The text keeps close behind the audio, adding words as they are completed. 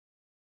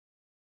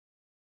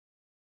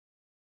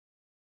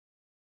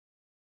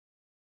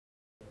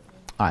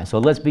All right, so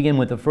let's begin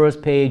with the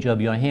first page of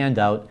your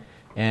handout,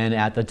 and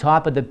at the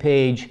top of the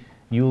page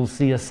you'll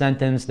see a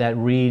sentence that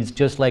reads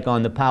just like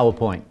on the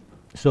PowerPoint.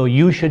 So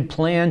you should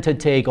plan to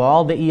take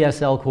all the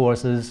ESL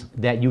courses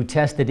that you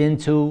tested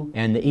into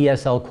and the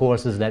ESL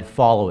courses that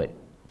follow it.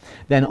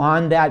 Then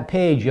on that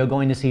page you're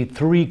going to see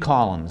 3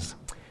 columns.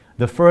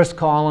 The first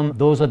column,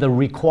 those are the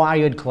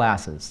required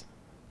classes.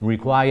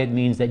 Required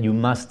means that you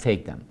must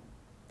take them.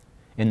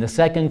 In the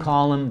second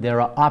column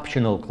there are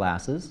optional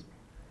classes.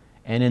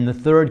 And in the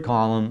third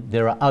column,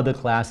 there are other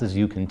classes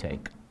you can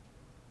take.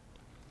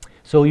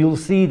 So you'll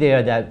see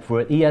there that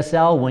for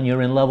ESL, when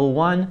you're in level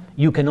 1,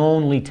 you can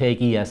only take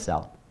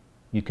ESL.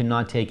 You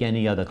cannot take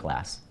any other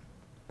class.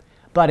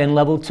 But in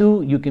level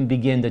 2, you can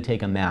begin to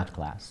take a math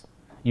class.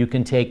 You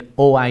can take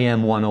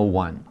OIM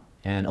 101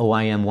 and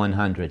OIM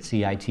 100,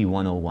 CIT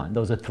 101.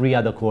 Those are 3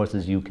 other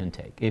courses you can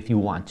take if you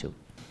want to.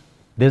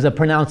 There's a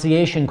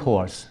pronunciation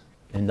course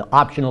in the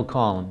optional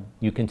column.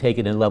 You can take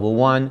it in level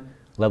 1,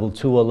 level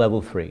 2, or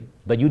level 3.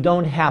 But you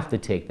don't have to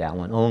take that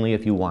one, only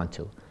if you want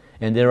to.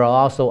 And there are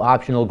also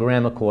optional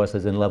grammar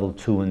courses in level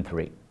 2 and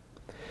 3.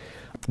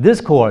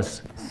 This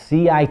course,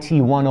 CIT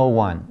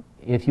 101,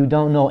 if you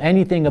don't know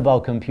anything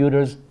about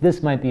computers,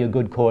 this might be a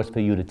good course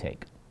for you to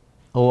take.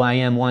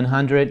 OIM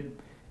 100,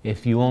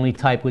 if you only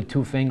type with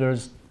 2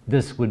 fingers,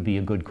 this would be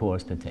a good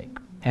course to take.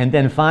 And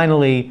then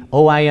finally,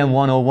 OIM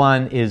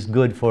 101 is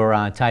good for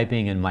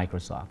typing in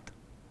Microsoft.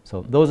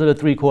 So those are the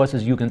 3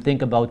 courses you can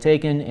think about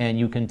taking, and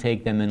you can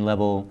take them in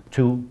level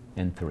 2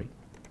 and 3,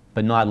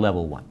 but not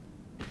level 1.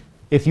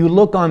 If you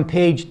look on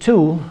page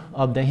 2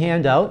 of the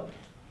handout,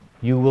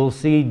 you will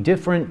see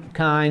different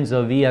kinds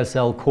of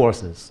ESL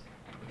courses.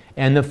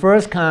 And the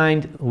first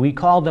kind, we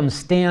call them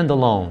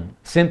standalone,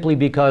 simply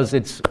because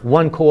it's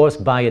one course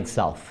by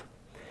itself.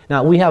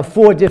 Now, we have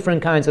 4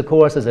 different kinds of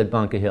courses at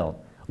Bunker Hill.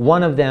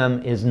 One of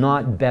them is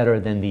not better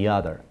than the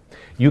other.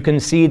 You can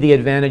see the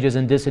advantages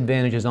and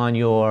disadvantages on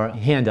your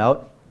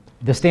handout.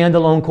 The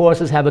standalone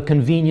courses have a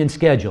convenient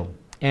schedule,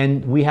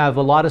 and we have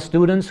a lot of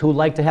students who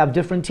like to have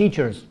different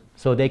teachers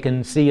so they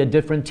can see a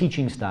different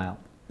teaching style,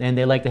 and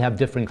they like to have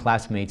different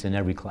classmates in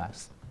every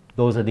class.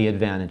 Those are the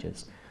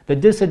advantages. The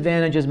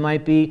disadvantages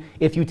might be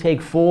if you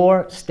take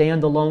 4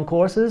 standalone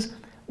courses,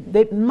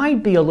 they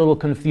might be a little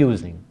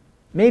confusing.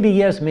 Maybe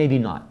yes, maybe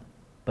not.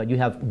 But you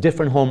have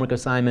different homework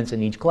assignments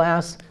in each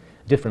class,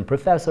 different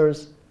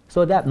professors,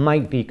 so that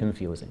might be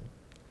confusing.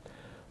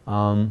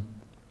 And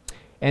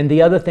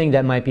the other thing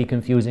that might be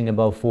confusing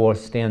about 4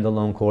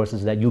 standalone courses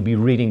is that you'll be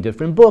reading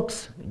different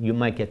books. You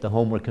might get the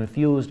homework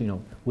confused, you know,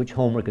 which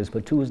homework is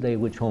for Tuesday,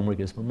 which homework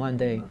is for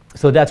Monday.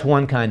 So that's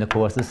one kind of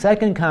course. The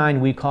second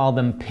kind, we call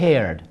them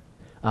paired.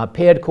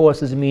 Paired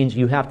courses means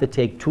you have to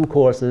take 2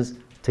 courses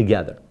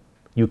together.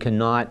 You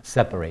cannot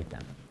separate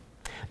them.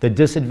 The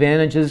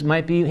disadvantages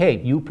might be,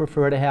 hey, you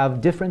prefer to have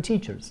different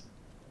teachers.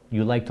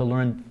 You like to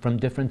learn from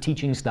different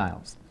teaching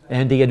styles.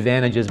 And the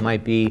advantages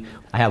might be,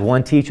 I have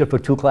 1 teacher for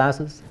 2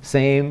 classes,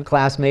 same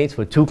classmates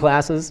for 2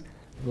 classes,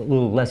 a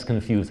little less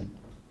confusing.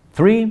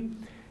 3,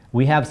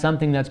 we have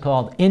something that's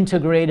called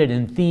integrated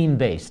and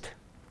theme-based.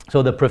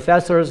 So the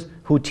professors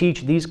who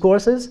teach these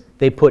courses,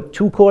 they put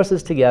 2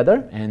 courses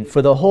together, and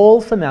for the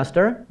whole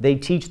semester, they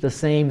teach the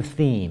same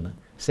theme,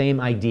 same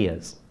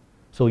ideas.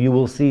 So you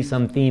will see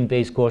some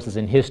theme-based courses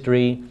in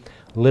history,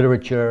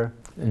 literature,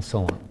 and so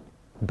on.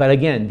 But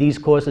again, these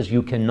courses,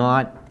 you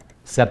cannot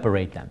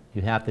separate them.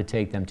 You have to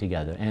take them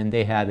together, and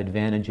they have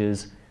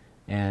advantages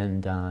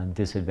and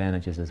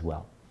disadvantages as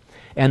well.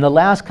 And the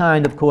last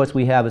kind of course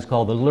we have is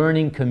called the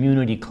Learning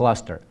Community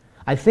Cluster.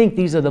 I think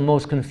these are the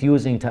most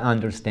confusing to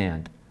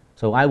understand,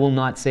 so I will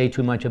not say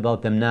too much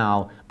about them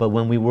now, but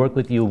when we work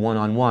with you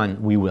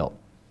one-on-one, we will.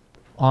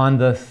 On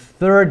the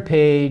 3rd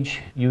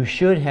page, you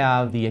should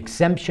have the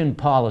exemption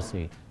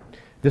policy.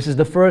 This is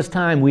the first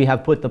time we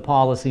have put the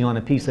policy on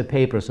a piece of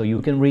paper, so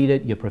you can read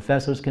it, your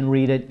professors can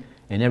read it,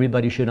 and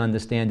everybody should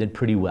understand it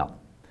pretty well.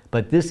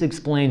 But this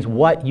explains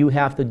what you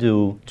have to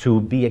do to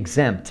be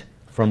exempt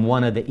from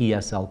one of the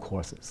ESL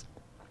courses.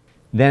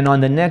 Then on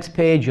the next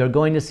page, you're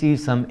going to see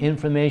some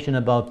information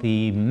about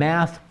the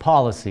math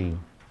policy.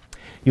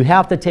 You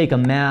have to take a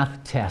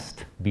math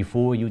test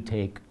before you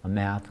take a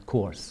math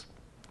course.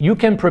 You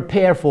can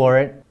prepare for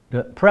it.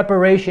 The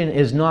preparation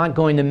is not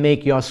going to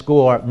make your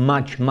score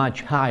much,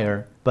 much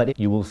higher, but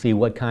you will see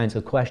what kinds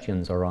of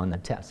questions are on the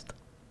test.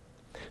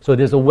 So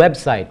there's a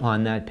website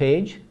on that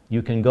page.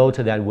 You can go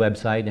to that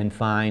website and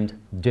find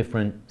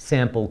different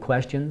sample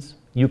questions.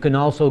 You can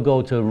also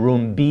go to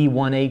room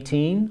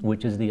B118,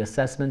 which is the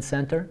assessment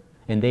center,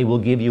 and they will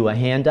give you a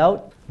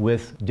handout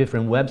with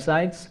different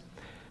websites.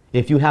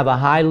 If you have a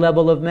high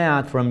level of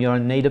math from your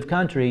native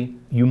country,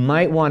 you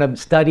might want to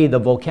study the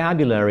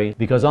vocabulary,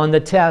 because on the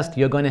test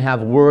you're going to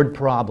have word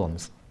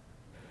problems.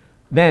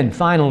 Then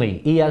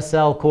finally,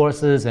 ESL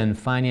courses and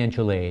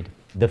financial aid.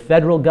 The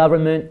federal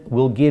government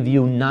will give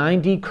you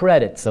 90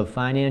 credits of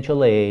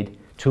financial aid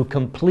to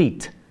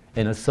complete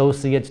an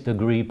associate's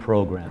degree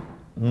program.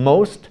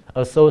 Most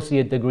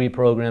associate degree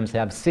programs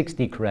have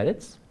 60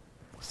 credits.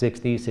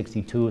 60,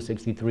 62,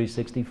 63,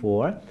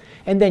 64.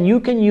 And then you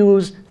can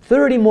use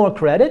 30 more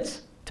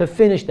credits to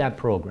finish that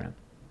program.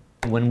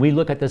 When we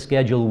look at the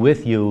schedule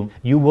with you,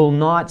 you will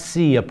not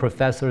see a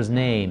professor's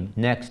name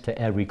next to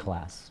every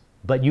class.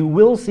 But you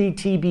will see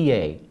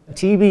TBA.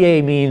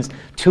 TBA means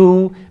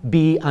to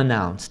be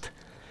announced.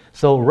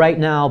 So right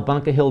now,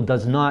 Bunker Hill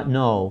does not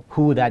know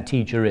who that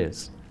teacher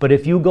is. But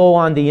if you go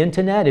on the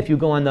internet, if you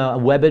go on the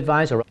web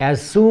advisor,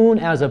 as soon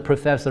as a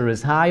professor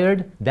is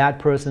hired, that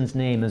person's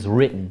name is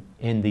written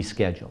in the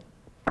schedule.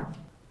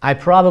 I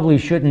probably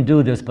shouldn't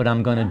do this, but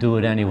I'm going to do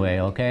it anyway,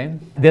 okay?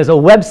 There's a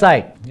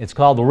website. It's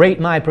called Rate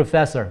My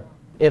Professor.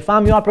 If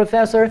I'm your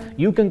professor,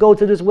 you can go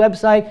to this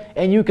website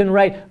and you can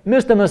write,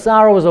 Mr.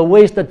 Massaro is a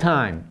waste of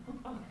time.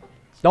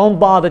 Don't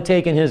bother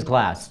taking his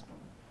class.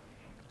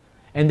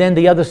 And then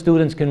the other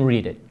students can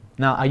read it.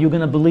 Now, are you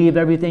going to believe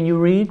everything you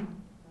read?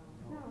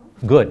 No.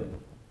 Good.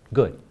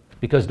 Good.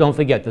 Because don't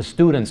forget, the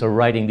students are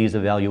writing these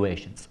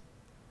evaluations.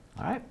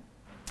 All right?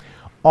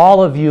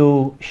 All of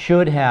you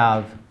should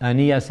have an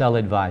ESL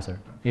advisor.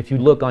 If you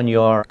look on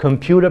your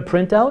computer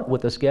printout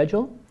with the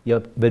schedule, your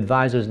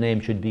advisor's name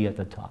should be at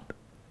the top.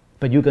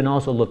 But you can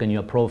also look in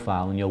your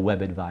profile in your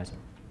web advisor.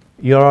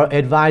 Your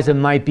advisor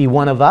might be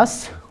one of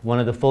us, one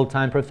of the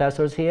full-time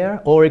professors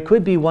here, or it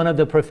could be one of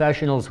the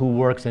professionals who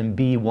works in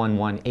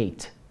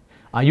B118.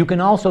 You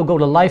can also go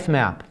to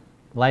LifeMap.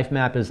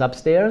 LifeMap is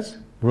upstairs,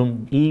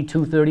 room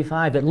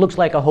E235. It looks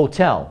like a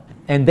hotel,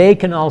 and they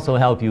can also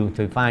help you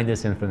to find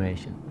this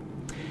information.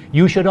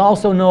 You should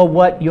also know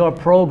what your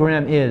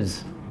program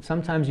is.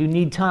 Sometimes you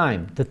need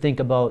time to think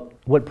about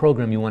what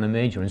program you want to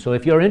major in. So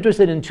if you're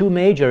interested in 2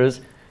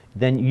 majors,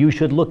 then you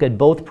should look at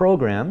both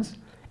programs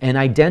and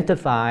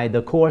identify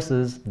the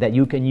courses that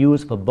you can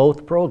use for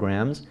both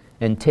programs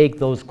and take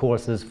those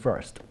courses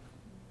first.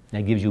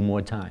 That gives you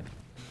more time.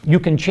 You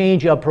can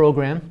change your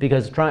program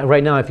because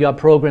right now if your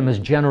program is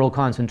general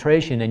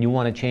concentration and you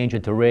want to change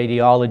it to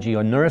radiology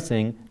or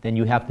nursing, then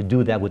you have to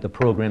do that with the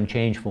program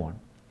change form.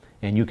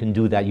 And you can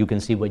do that. You can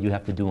see what you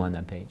have to do on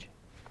that page.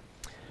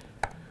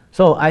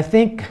 So I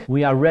think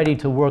we are ready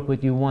to work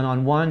with you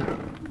one-on-one.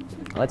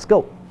 Let's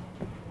go.